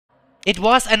It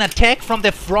was an attack from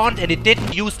the front and it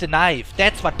didn't use the knife.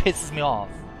 That's what pisses me off.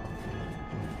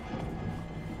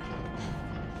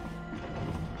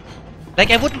 Like,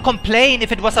 I wouldn't complain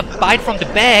if it was a bite from the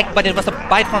back, but it was a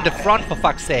bite from the front, for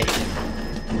fuck's sake.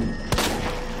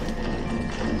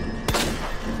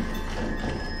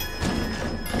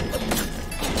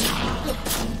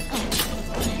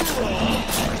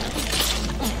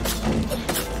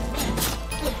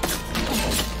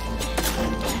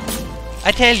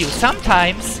 I tell you,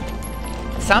 sometimes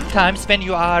when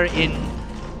you are in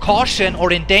caution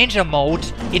or in danger mode,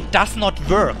 it does not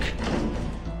work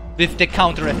with the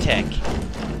counterattack.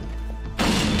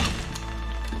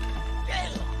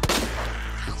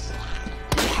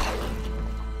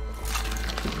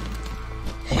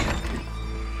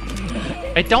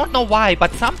 I don't know why,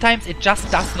 but sometimes it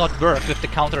just does not work with the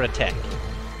counterattack.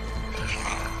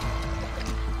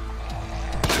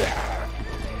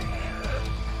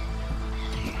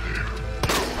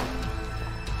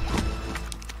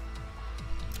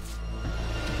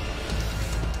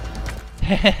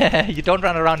 You don't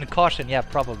run around in caution, yeah,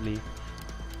 probably.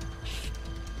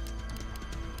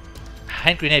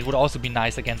 Hand grenade would also be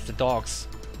nice against the dogs.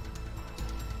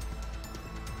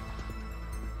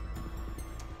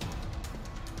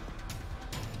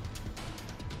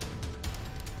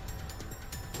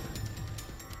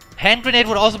 Hand grenade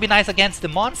would also be nice against the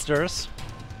monsters.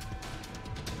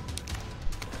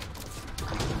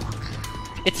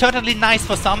 It's certainly nice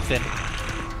for something.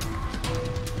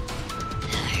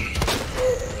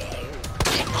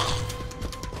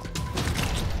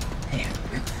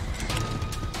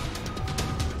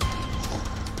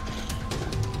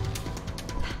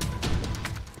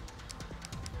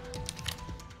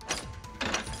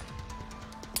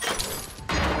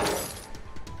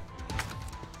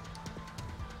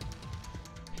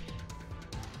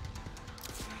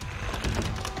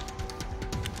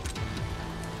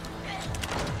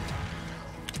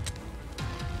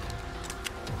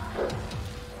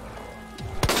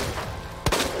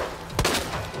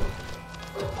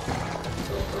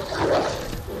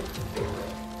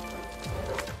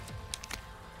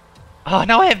 Oh,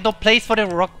 now I have no place for the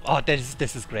rock. Oh,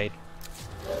 this is great.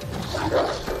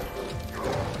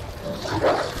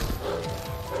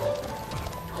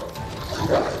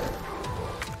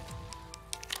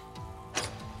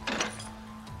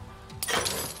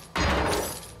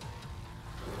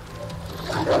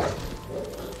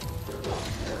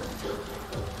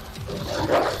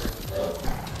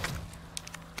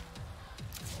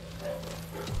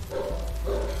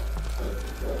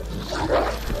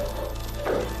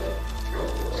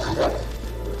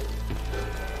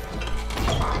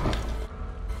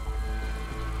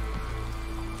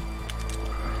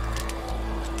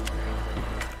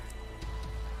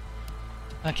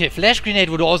 Okay, flash grenade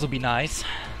would also be nice.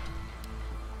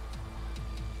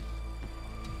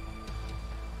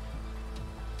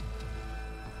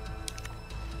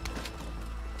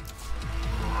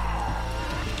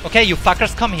 Okay, you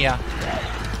fuckers, come here.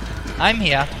 I'm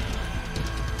here.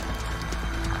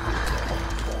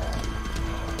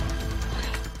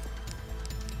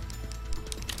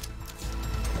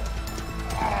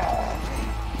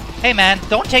 Hey man,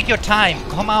 don't take your time.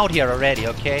 Come out here already,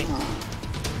 okay?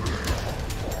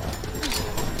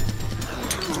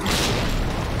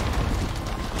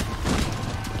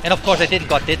 And of course I didn't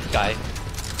got this guy.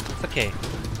 It's okay.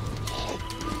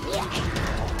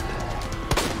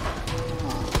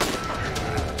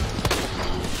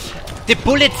 The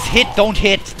bullets don't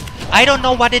hit. I don't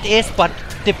know what it is, but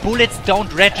the bullets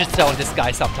don't register on this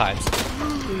guy sometimes.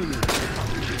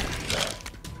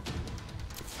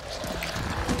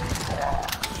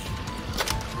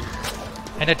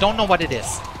 And I don't know what it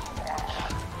is.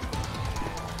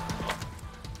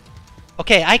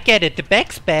 Okay, I get it. The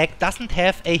backpack doesn't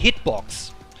have a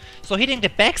hitbox. So hitting the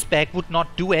backpack would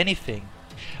not do anything.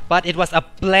 But it was a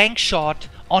blank shot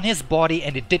on his body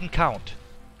and it didn't count.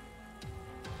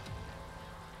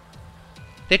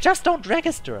 They just don't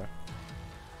register.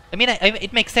 I mean,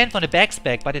 it makes sense on the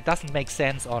backpack, but it doesn't make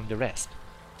sense on the rest.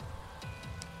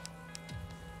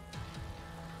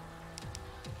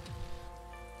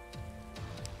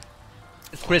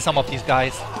 Let's kill some of these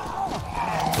guys.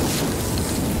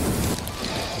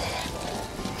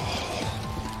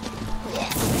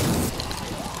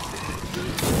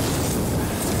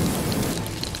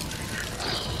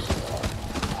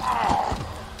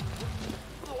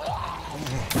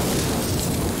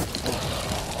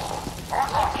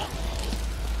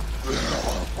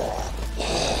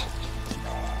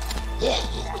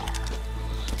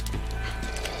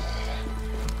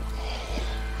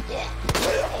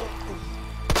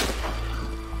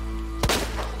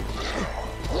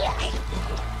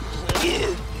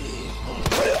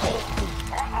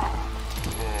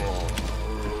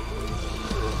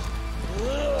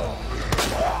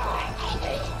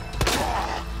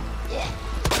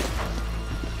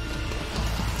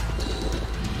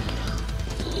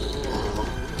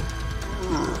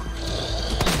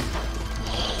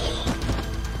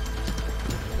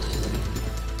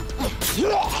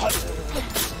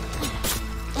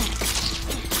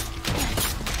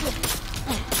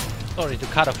 to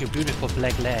cut off your beautiful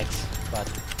black legs, but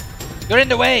you're in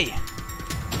the way!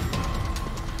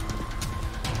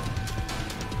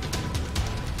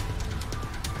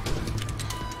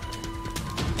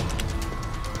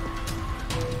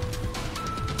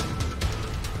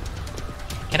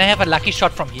 Can I have a lucky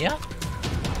shot from here?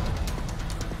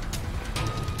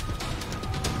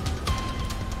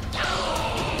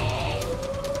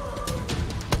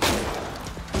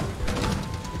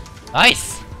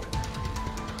 Nice!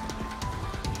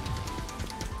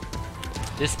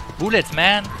 This bullets,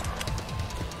 man!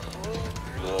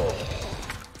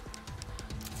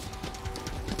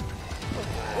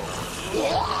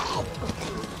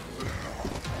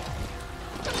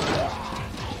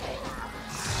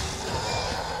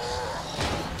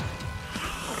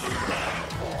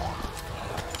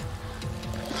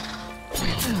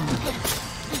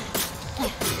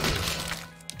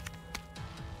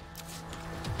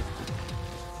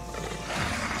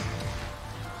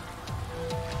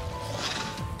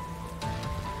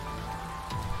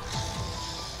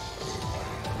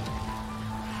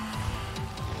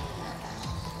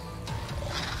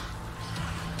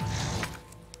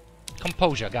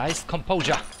 Composure, guys,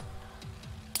 composure.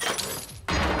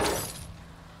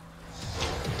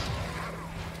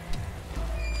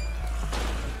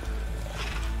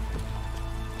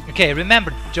 Okay,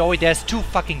 remember, Joey, there's 2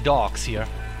 fucking dogs here.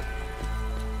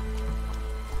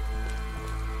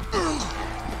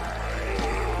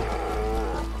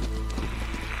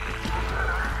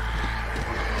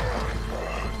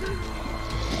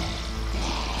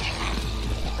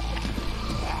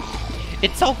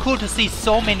 It's so cool to see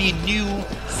so many new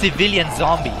civilian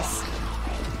zombies.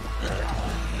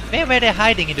 Where were they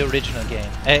hiding in the original game?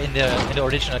 In the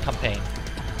original campaign?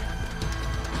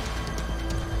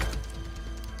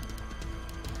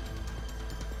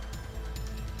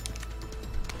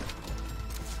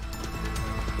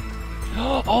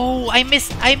 Oh, I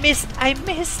missed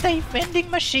a vending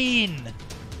machine!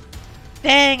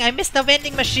 Dang, I missed a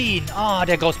vending machine! Oh,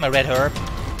 there goes my red herb.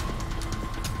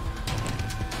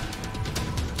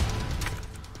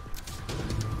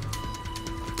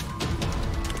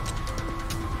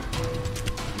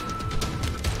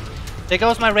 There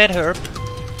goes my red herb.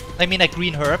 I mean a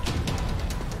green herb.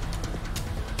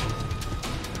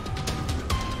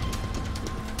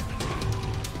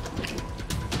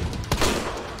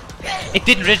 It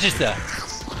didn't register.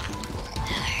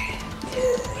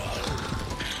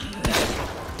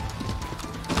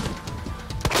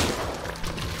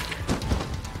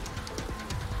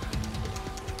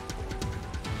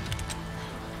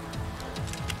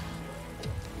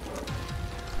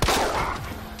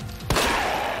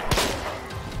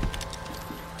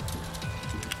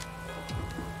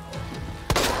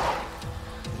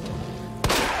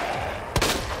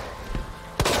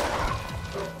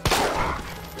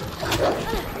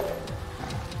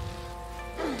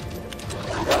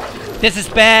 This is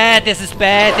bad, this is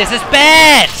bad, this is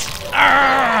bad!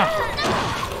 Arrgh!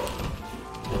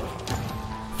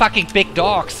 Fucking big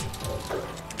dogs.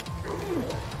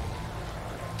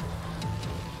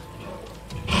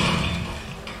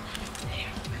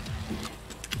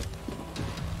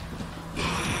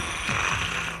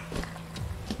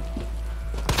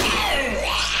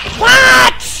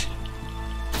 What?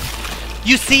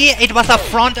 You see, it was a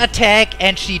front attack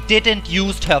and she didn't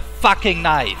use her fucking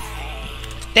knife.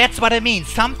 That's what I mean,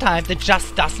 sometimes it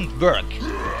just doesn't work.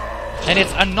 And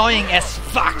it's annoying as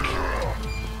fuck.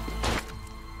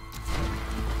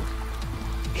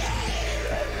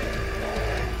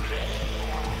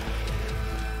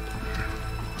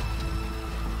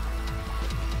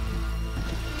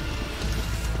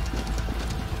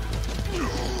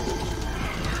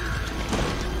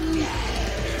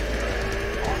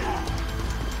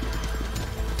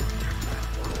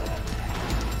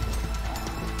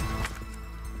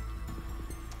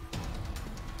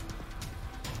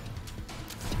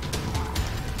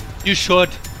 You should.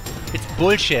 It's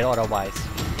bullshit otherwise.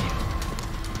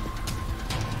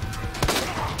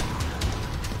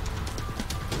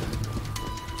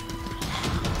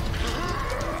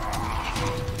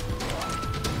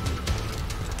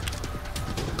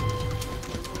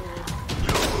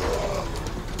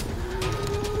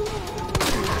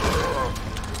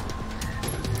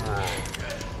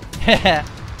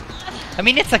 I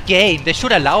mean, it's a game. They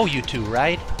should allow you to,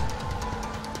 right?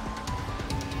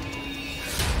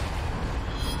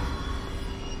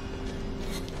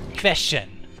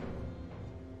 Question.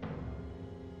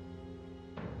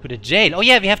 To the jail. Oh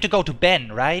yeah, we have to go to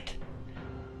Ben, right?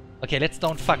 Okay, let's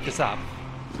don't fuck this up.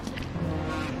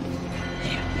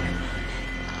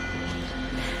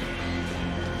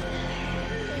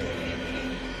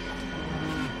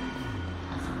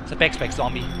 It's a backpack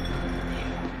zombie.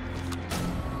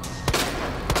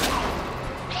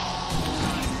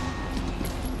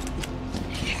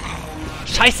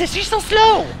 Scheiße, she's so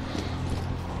slow!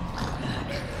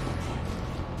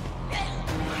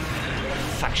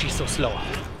 Fuck, she's so slow.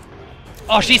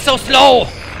 Oh, she's so slow!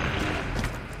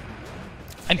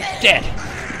 I'm dead.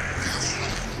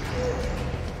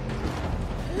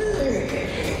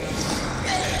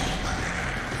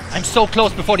 I'm so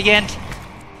close before the end.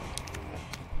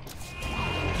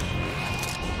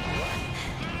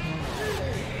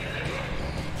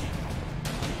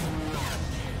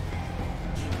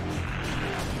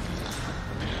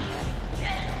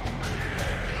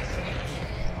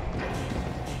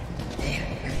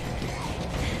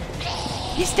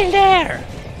 He's still there!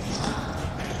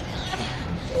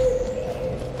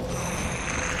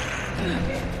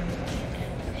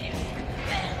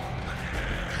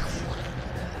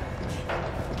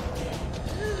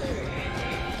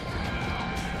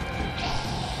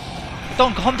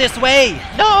 Don't come this way!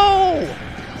 No!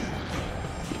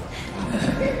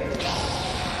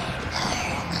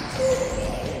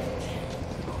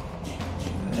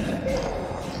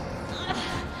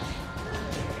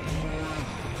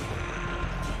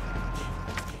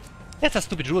 That's a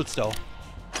stupid rules though.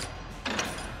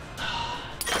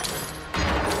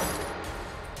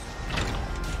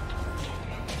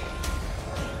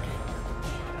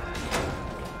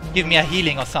 Give me a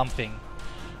healing or something.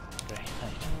 Great,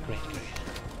 great, great.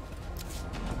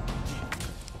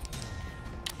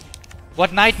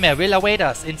 What nightmare will await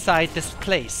us inside this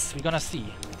place? We're gonna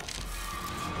see.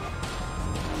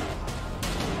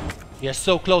 We are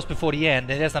so close before the end,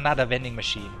 and there's another vending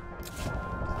machine.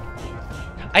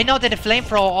 I know that the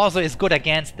flamethrower also is good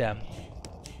against them.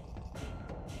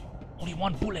 Only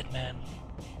one bullet, man.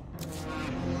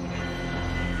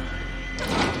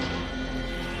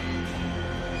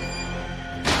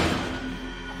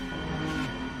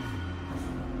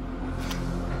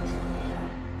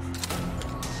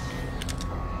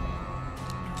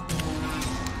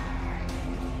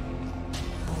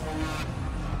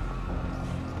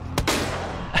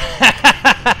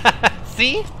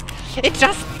 See? It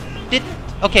just didn't...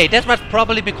 Okay, that was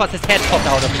probably because his head popped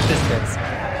out of existence.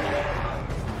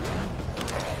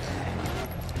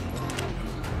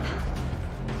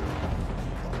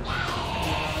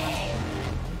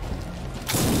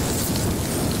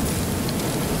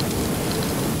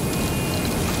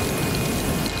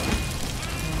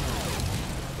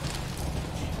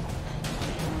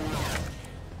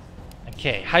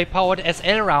 Okay, high-powered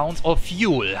SL rounds or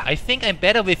fuel. I think I'm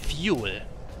better with fuel.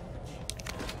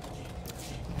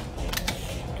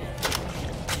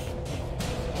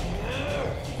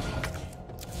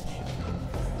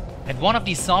 And one of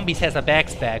these zombies has a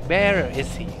backpack. Where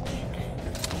is he?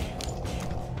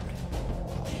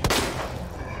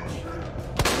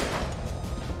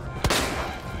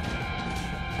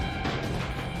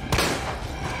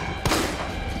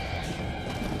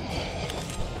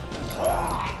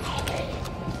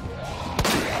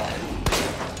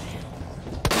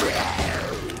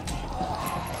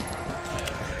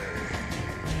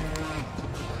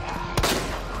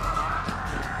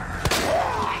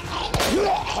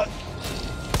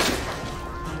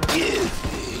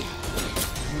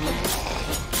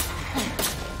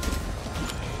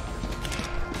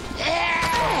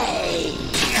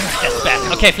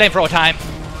 Okay, flamethrower time.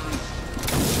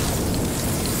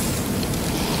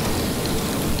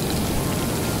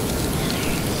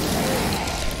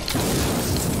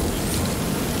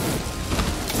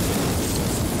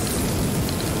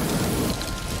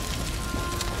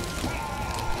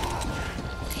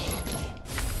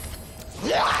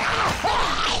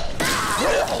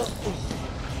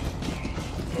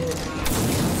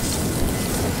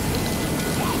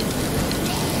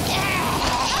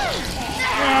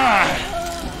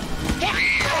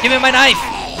 Give me my knife!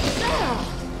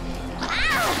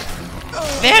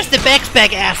 Where's the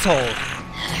backpack, asshole?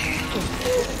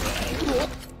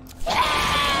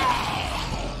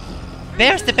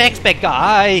 Where's the backpack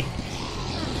guy?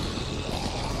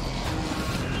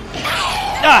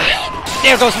 Ah!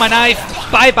 There goes my knife!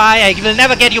 Bye bye, I will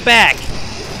never get you back!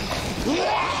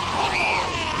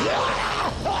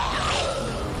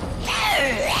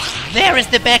 There is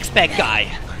the backpack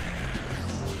guy!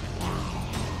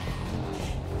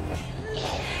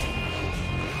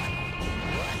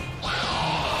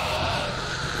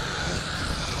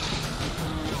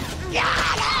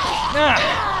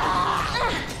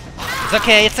 It's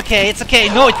okay, it's okay, it's okay.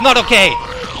 No, it's not okay.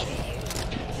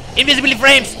 Invisibility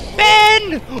frames.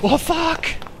 Ben! Oh, fuck.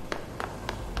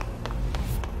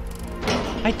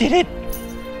 I did it.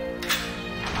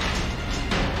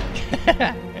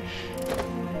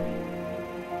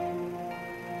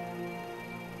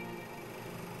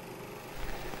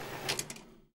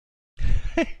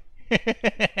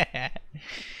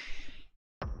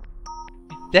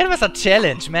 That was a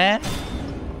challenge, man.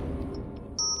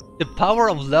 The power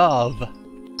of love.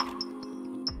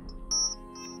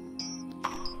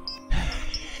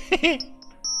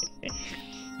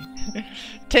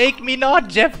 Take me not,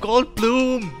 Jeff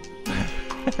Goldblum.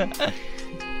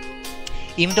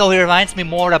 Even though he reminds me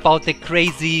more about the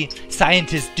crazy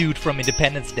scientist dude from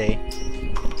Independence Day.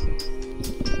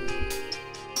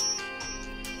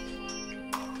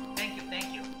 Thank you,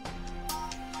 thank you.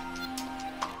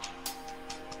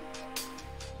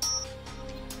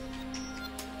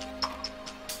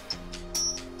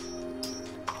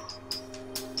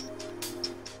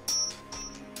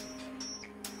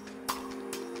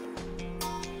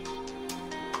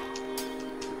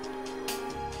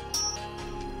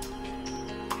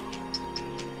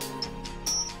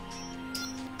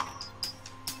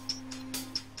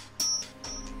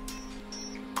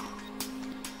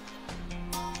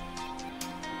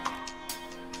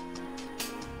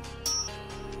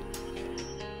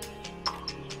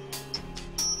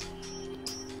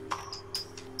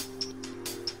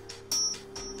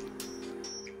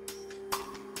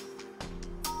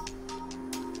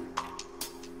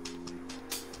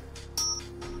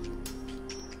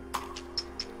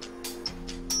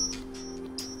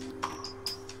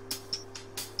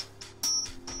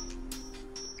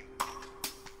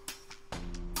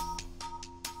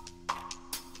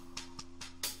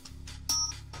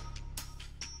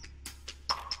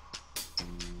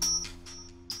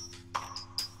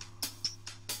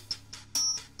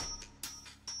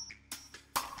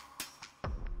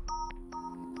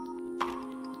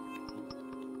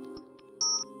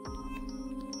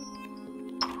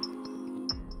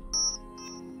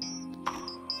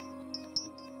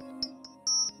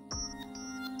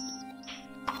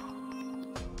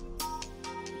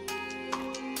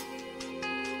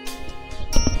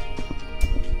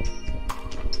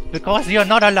 Because you're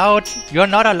not allowed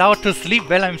to sleep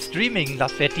while I'm streaming,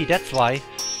 Lafetti, that's why.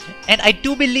 And I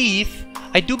do believe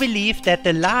that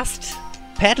the last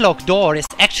padlock door is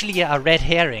actually a red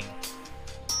herring.